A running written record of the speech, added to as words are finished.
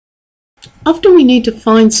Often we need to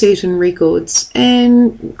find certain records,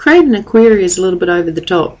 and creating a query is a little bit over the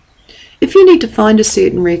top. If you need to find a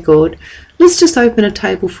certain record, let's just open a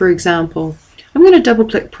table for example. I'm going to double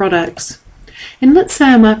click products, and let's say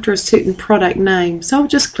I'm after a certain product name, so I'll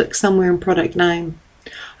just click somewhere in product name.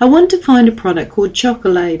 I want to find a product called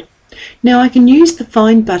Chocolate. Now I can use the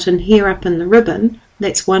find button here up in the ribbon,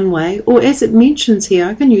 that's one way, or as it mentions here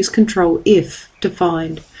I can use Control F to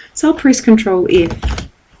find. So I'll press Control F.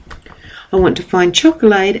 I want to find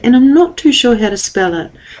Chocolate and I'm not too sure how to spell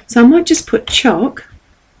it, so I might just put choc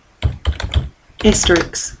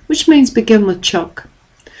asterisk, which means begin with choc.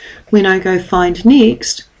 When I go find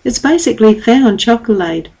next, it's basically found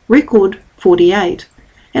Chocolate, record 48,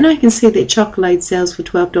 and I can see that Chocolate sells for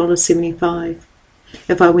 $12.75.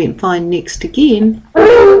 If I went find next again,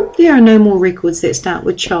 there are no more records that start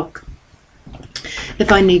with choc.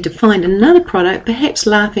 If I need to find another product, perhaps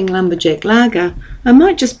Laughing Lumberjack Lager, I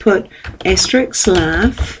might just put asterisk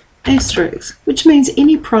laugh asterisk, which means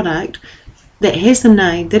any product that has a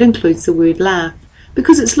name that includes the word laugh,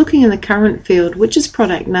 because it's looking in the current field, which is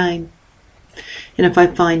product name. And if I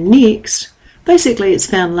find next, basically it's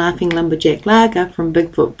found Laughing Lumberjack Lager from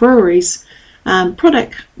Bigfoot Breweries,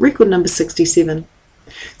 product record number 67.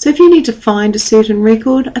 So if you need to find a certain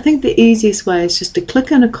record, I think the easiest way is just to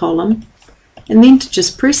click in a column and then to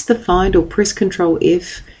just press the find or press Control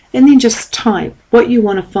F and then just type what you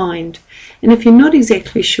want to find. And if you're not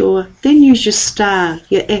exactly sure, then use your star,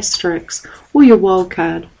 your asterisk, or your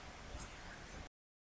wildcard.